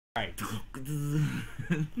Right.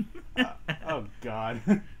 Oh God.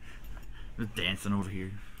 Just dancing over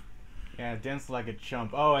here. Yeah, dance like a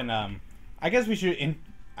chump. Oh, and I guess we should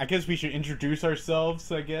introduce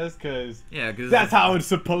ourselves. I guess because that's how it's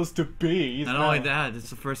supposed to be. Not only that, it's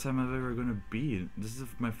the first time I'm ever gonna be. This is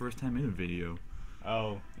my first time in a video.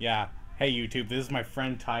 Oh yeah. Hey YouTube, this is my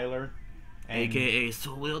friend Tyler, a.k.a.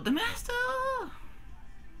 SoulWielderMaster.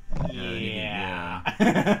 Yeah.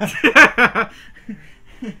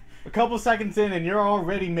 A couple seconds in, and you're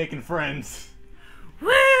already making friends.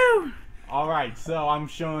 Woo! All right, so I'm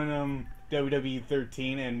showing them WWE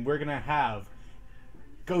 13, and we're gonna have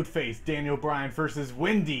Goatface Daniel Bryan versus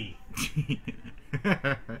Wendy.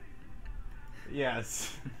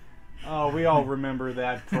 Yes. Oh, we all remember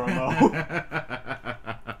that promo.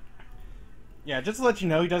 Yeah, just to let you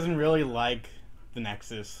know, he doesn't really like the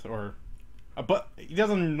Nexus, but he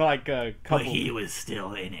doesn't like a couple. But he was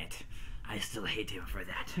still in it. I still hate him for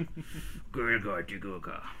that.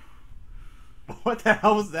 What the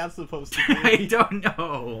hell was that supposed to be? I don't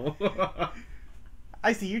know.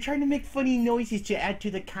 I see, you're trying to make funny noises to add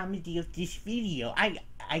to the comedy of this video. I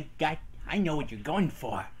know what you're going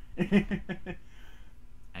for. I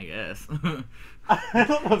guess. I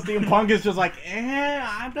don't know if CM Punk is just like,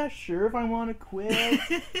 I'm not sure if I want to quit.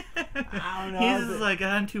 I don't know. He's just like,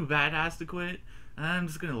 I'm too badass to quit. I'm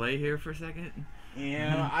just gonna lay here for a second.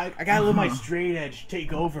 Yeah, I gotta let my straight edge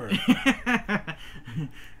take over. Because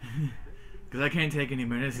I can't take any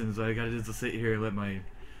medicine, so I gotta just sit here and let my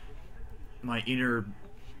inner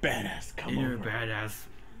badass come over. Badass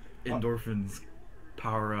Endorphins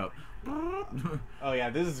power up. Oh yeah,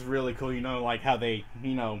 this is really cool. You know, like how they,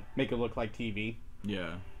 make it look like TV.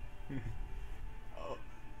 Yeah.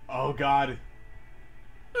 Oh God.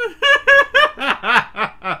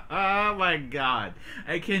 Oh my God,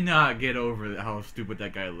 I cannot get over how stupid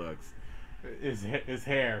that guy looks. His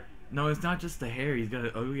hair. No, it's not just the hair. He's got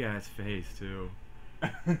his face too.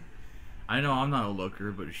 I know I'm not a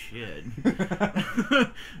looker, but shit.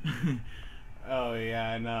 Oh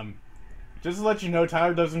yeah, and just to let you know,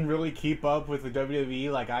 Tyler doesn't really keep up with the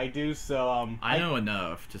WWE like I do, so I know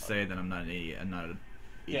enough to say that I'm not an idiot. I'm not an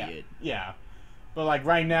idiot. Yeah. But like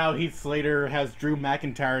right now, Heath Slater has Drew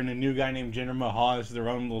McIntyre and a new guy named Jinder Mahal as their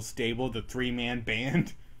own little stable, the 3-man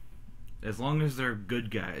band. As long as they're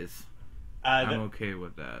good guys, I'm okay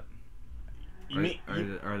with that. Are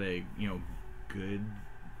they good?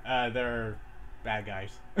 They're bad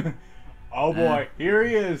guys. Oh boy, here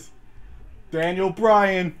he is, Daniel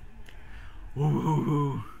Bryan.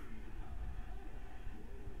 Ooh.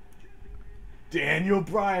 Daniel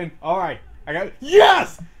Bryan. All right, I got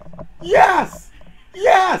yes. Yes!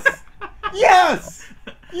 Yes! Yes!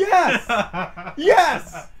 Yes!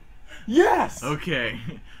 Yes! Yes! Okay.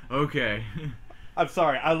 Okay. I'm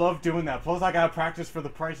sorry, I love doing that. Plus, I gotta practice for The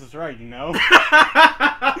Price is Right, you know?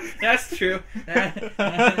 That's true.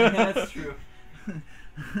 That's true.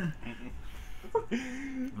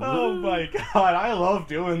 Oh my God, I love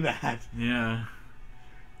doing that. Yeah.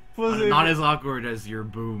 Plus, not as awkward as your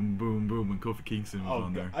boom, boom, boom when Kofi Kingston was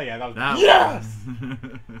on there. Oh yeah, that was yes!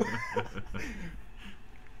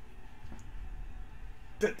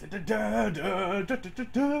 That's like the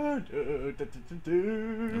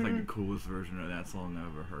coolest version of that song I've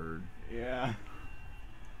ever heard. Yeah.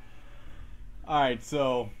 Alright,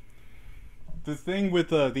 so the thing with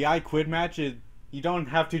the I Quit match is you don't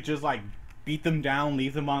have to just like beat them down,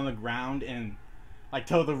 leave them on the ground, and like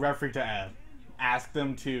tell the referee to ask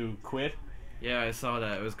them to quit. Yeah, I saw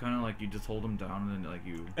that. It was kind of like you just hold them down and then like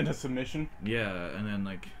you... In a submission? Yeah, and then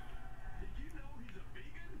like...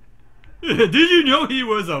 Did you know he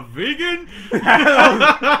was a vegan?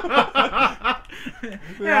 Out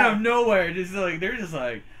of nowhere, just like they're just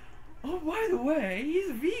like, oh, by the way,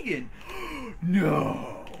 he's a vegan.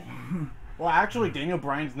 No. Well, actually, Daniel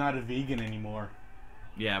Bryan's not a vegan anymore.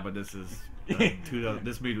 Yeah, but this is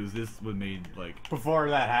this was made like before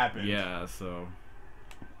that happened. Yeah, so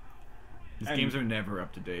these games are never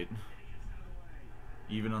up to date.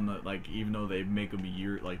 Even on the even though they make them a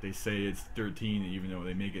year, like they say it's 13, even though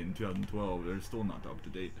they make it in 2012, they're still not up to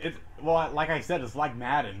date. Well, like I said, it's like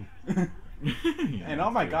Madden. Yeah, and oh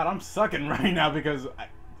my God, I'm sucking right now because I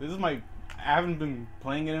haven't been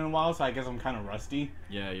playing it in a while, so I guess I'm kind of rusty.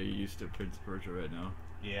 Yeah, you're used to Prince of Persia right now.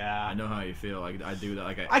 Yeah. I know how you feel. I do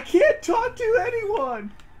that. I can't talk to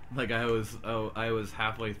anyone. Like I was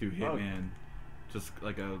halfway through Hitman, just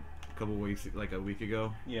like a couple weeks, like a week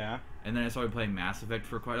ago. Yeah. And then I started playing Mass Effect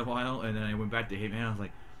for quite a while, and then I went back to Hitman. I was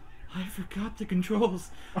like, I forgot the controls.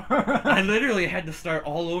 I literally had to start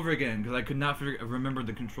all over again because I could not remember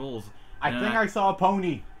the controls. I think I saw a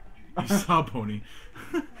pony. You saw a pony.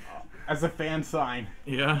 as a fan sign.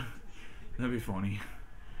 Yeah, that'd be funny.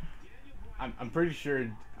 I'm pretty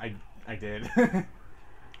sure I did.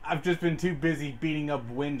 I've just been too busy beating up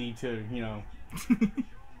Wendy to, you know.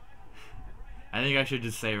 I think I should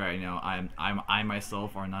just say right now, I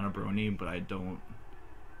myself are not a brony, but I don't.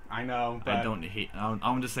 I know. But I don't hate.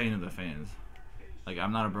 I'm just saying to the fans, like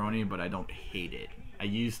I'm not a brony, but I don't hate it. I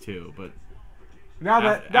used to, but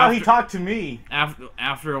now he talked to me.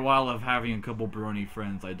 After a while of having a couple brony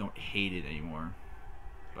friends, I don't hate it anymore.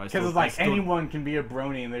 Because it's like anyone can be a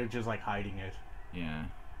brony, and they're just like hiding it. Yeah.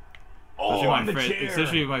 Oh, on the chair.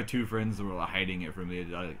 Especially my two friends that were hiding it from me.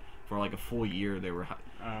 For like a full year, they were.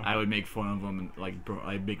 I would make fun of them, and like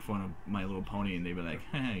I'd make fun of My Little Pony, and they'd be like,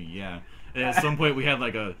 "Hey, yeah." And at some point, we had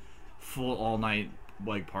like a full all night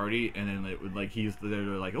like party, and then it would like they're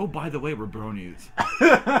like, "Oh, by the way, we're bronies."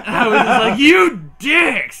 I was just like, "You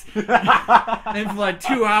dicks!" And for like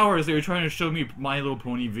 2 hours, they were trying to show me My Little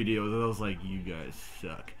Pony videos, and I was like, "You guys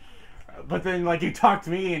suck." But then, like, you talked to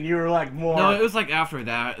me, and you were like more. No, it was like after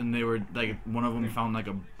that, and they were like, one of them found like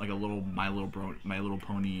a little My Little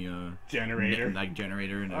Pony generator,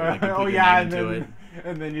 generator, and like, oh yeah,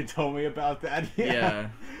 and then you told me about that. Yeah.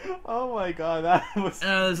 Oh my god, that was.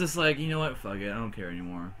 And I was just like, you know what? Fuck it, I don't care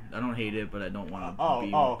anymore. I don't hate it, but I don't want to. I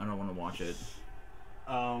don't want to watch it.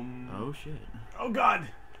 Oh shit. Oh god.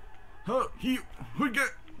 Yes.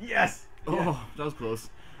 Oh, yes. That was close.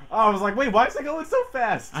 Oh, I was like, wait, why is it going so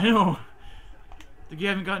fast? I know. You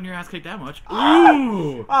haven't gotten your ass kicked that much.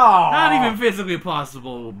 Ooh! Not even physically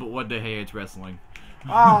possible, but what the hey, it's wrestling.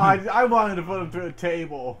 I wanted to put him through a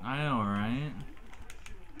table. I know, right?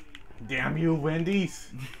 Damn you,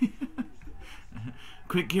 Wendy's.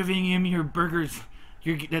 Quit giving him your burgers.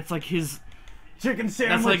 That's like his... chicken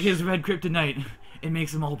sandwich. That's like his red kryptonite. It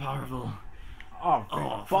makes him all powerful.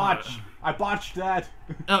 Oh, botch. I botched that.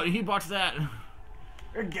 Oh, he botched that.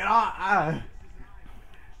 Get on.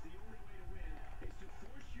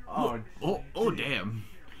 Oh, damn.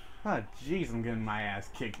 Oh, jeez, I'm getting my ass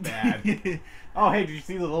kicked bad. Oh, hey, did you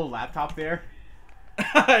see the little laptop there?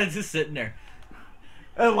 It's just sitting there.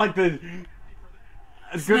 Like the...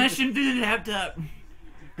 Smash him through the laptop.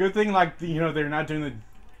 Good thing, like, you know, they're not doing the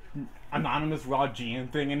anonymous Raw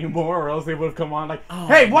GM thing anymore, or else they would have come on like,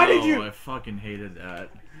 hey, why did you... I fucking hated that.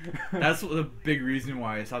 That's the big reason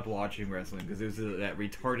why I stopped watching wrestling, because it was that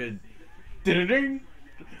retarded... Ding.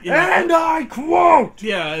 Yeah. And I quote!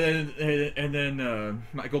 Yeah, and then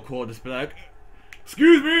Michael Cole just be like,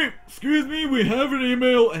 excuse me, we have an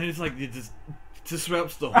email, and it's like, it just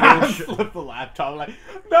disrupts the whole shit. Flip the laptop, like,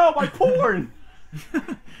 no, my porn!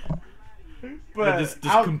 But just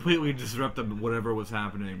completely disrupted whatever was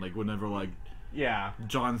happening, like, whenever, like, yeah,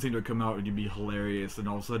 John Cena would come out and you'd be hilarious, and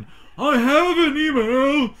all of a sudden, I have an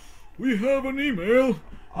email! We have an email!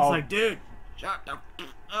 It's like, dude, shut the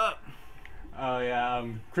up. Oh yeah,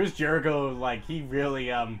 Chris Jericho, like, he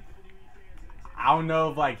really, I don't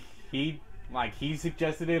know if, like, he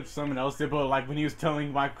suggested it, if someone else did, but, like, when he was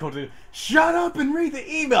telling Michael to shut up and read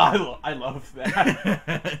the email, I love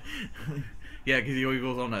that. Yeah, because he always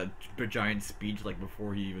goes on a giant speech, like,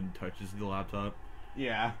 before he even touches the laptop.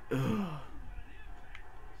 Yeah. Ugh.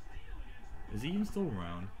 Is he even still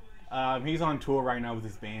around? He's on tour right now with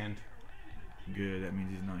his band. Good, that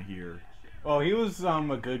means he's not here. Oh, he was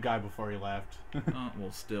a good guy before he left.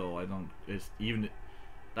 Well, still, I don't. It's even.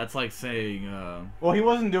 That's like saying. Well, he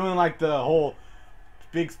wasn't doing like the whole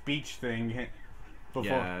big speech thing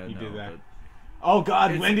before he did that. Oh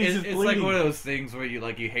God, Wendy's is bleeding. It's like one of those things where you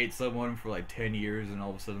hate someone for like 10 years, and all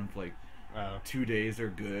of a sudden for like 2 days they're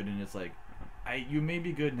good, and it's like, you may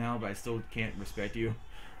be good now, but I still can't respect you.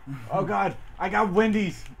 Oh God, I got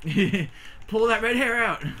Wendy's. Pull that red hair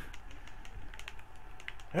out.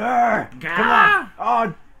 Come on!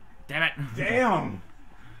 Oh, damn it! Damn!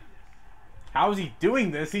 How is he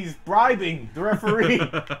doing this? He's bribing the referee.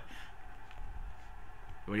 What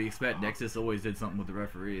do you expect? Nexus always did something with the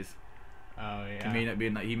referees. Oh yeah.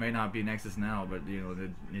 He may not be Nexus now, but you know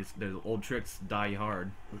the old tricks die hard.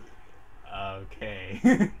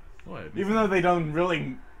 Okay. What? Even though they don't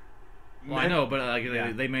really. Well, I know, but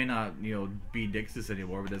like they may not be Nexus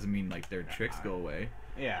anymore, but it doesn't mean like their tricks go away.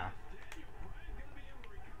 Yeah.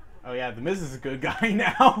 Oh yeah, the Miz is a good guy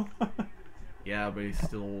now. Yeah, but he's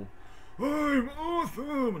still. I'm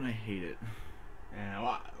awesome, and I hate it.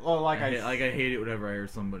 Yeah, well, I hate it whenever I hear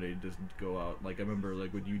somebody just go out. Like I remember,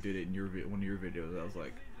 like when you did it in one of your videos, I was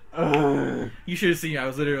like, you should have seen. I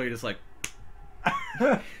was literally just like,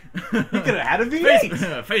 you could have had a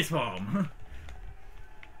V8 facepalm.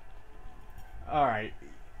 All right,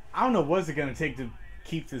 I don't know what's it gonna take to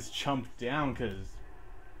keep this chump down, cause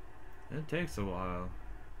it takes a while.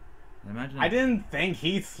 Imagine. I didn't think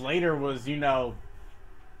Heath Slater was, you know,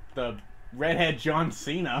 the redhead John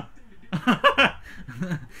Cena.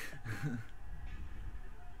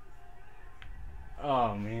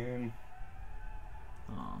 Oh man.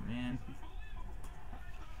 Oh man.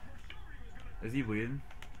 Is he bleeding?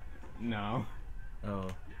 No. Oh.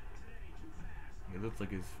 It looks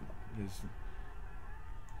like his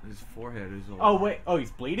forehead is all... Oh wait. Oh,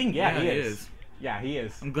 he's bleeding? Yeah, he is. is. Yeah, he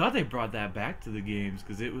is. I'm glad they brought that back to the games,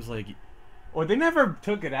 because it was like... Well, they never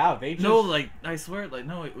took it out. They just... No, like, I swear, like,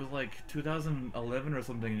 no, it was like 2011 or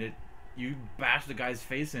something, and you bashed the guy's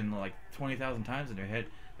face in like 20,000 times in their head,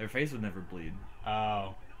 their face would never bleed.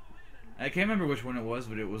 Oh. I can't remember which one it was,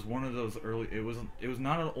 but it was one of those early... It was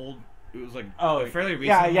not an old... It was like Oh, a fairly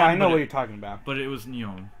recent yeah, one, I know what you're talking about. But it was, you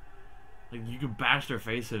know... Like, you could bash their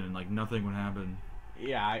face in and, like, nothing would happen.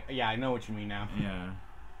 Yeah, I know what you mean now. Yeah.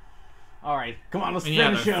 Alright, come on, let's And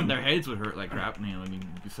finish him. Their heads would hurt like crap. You know, I mean,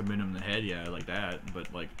 you submit them in the head, yeah, like that.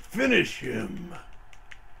 But, like... Finish him!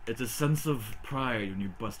 It's a sense of pride when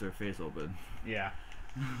you bust their face open. Yeah.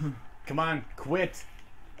 Come on, quit.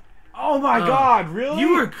 Oh my god, really?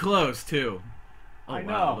 You were close, too. Oh, I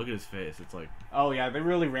wow, know. look at his face. It's like... Oh yeah, they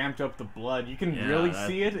really ramped up the blood. You can really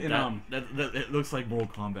see it in it looks like Mortal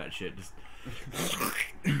Kombat shit. Just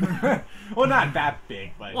well, not that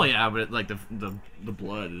big, but well, yeah, but like the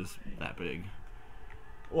blood is that big.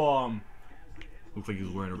 Well, looks like he's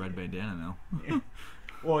wearing a red bandana now.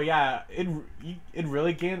 Well, yeah, it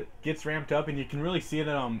really gets ramped up, and you can really see it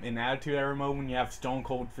in Attitude Era mode when you have Stone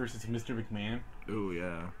Cold versus Mr. McMahon. Oh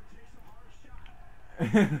yeah.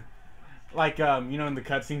 Like, you know, in the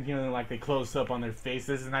cutscenes, you know, like, they close up on their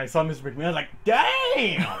faces, and I saw Mr. McMahon, I was like,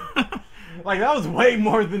 damn! Like, that was way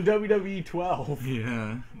more than WWE 12.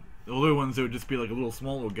 Yeah. The other ones, it would just be, like, a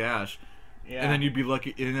small little gash. Yeah. And then you'd be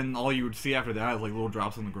lucky, and then all you would see after that is, like, little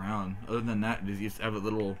drops on the ground. Other than that, you just have a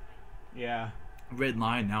little... Yeah. Red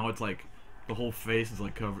line. Now it's, like, the whole face is,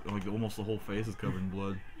 like, covered, like, almost the whole face is covered in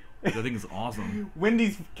blood. Which I think is awesome.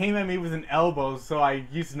 Wendy's came at me with an elbow, so I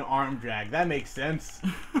used an arm drag. That makes sense.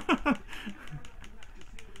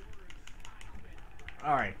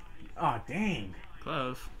 Alright. Oh, dang.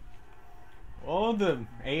 Close. Well, the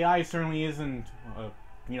AI certainly isn't,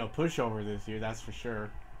 you know, pushover this year, that's for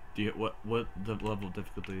sure. Do you, what the level of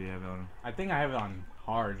difficulty do you have on? I think I have it on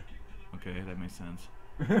hard. Okay, that makes sense.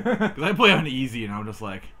 Because I play on easy, and I'm just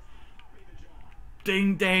like...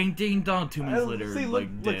 Ding, dang, ding, dong. 2 minutes later, see, like,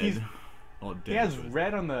 look, dead. Oh, dead. He has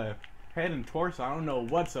red on the head and torso. I don't know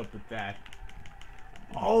what's up with that.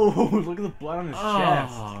 Oh, look at the blood on his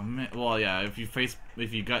chest. Oh man. Well, yeah. If you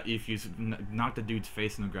knock the dude's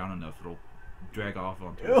face in the ground enough, it'll drag off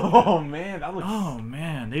onto it. Oh man, that looks. Oh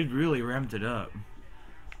man, they really ramped it up.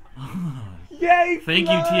 Yay! Thank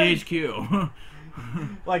blood! you, THQ.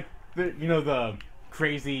 Like the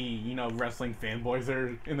crazy, you know, wrestling fanboys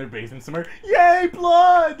are in their basement somewhere. Yay,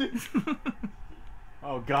 blood!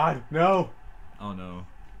 Oh god, no. Oh no.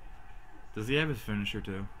 Does he have his finisher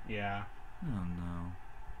too? Yeah. Oh no.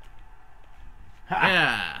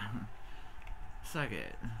 Yeah. Suck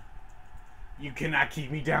it. You cannot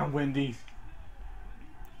keep me down, Wendy.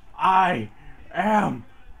 I am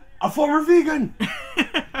a former vegan.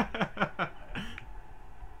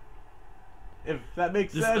 If that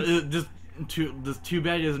makes sense. Just too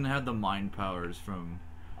bad he doesn't have the mind powers from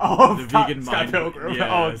the Scott, vegan Scott mind. Pilgrim.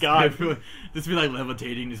 Yeah, Oh god. Just be like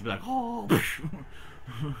levitating, just be like, oh.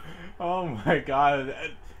 Oh my god.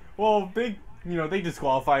 Well, they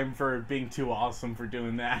disqualify him for being too awesome for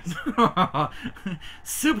doing that.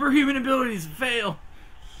 Superhuman abilities fail.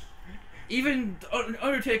 Even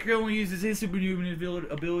Undertaker only uses his superhuman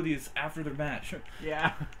abilities after their match.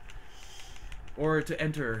 Yeah. Or to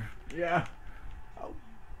enter. Yeah. Oh,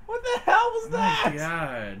 what the hell was that? Oh my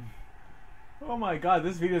god. Oh my god,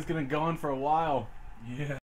 this video is gonna go on for a while. Yeah.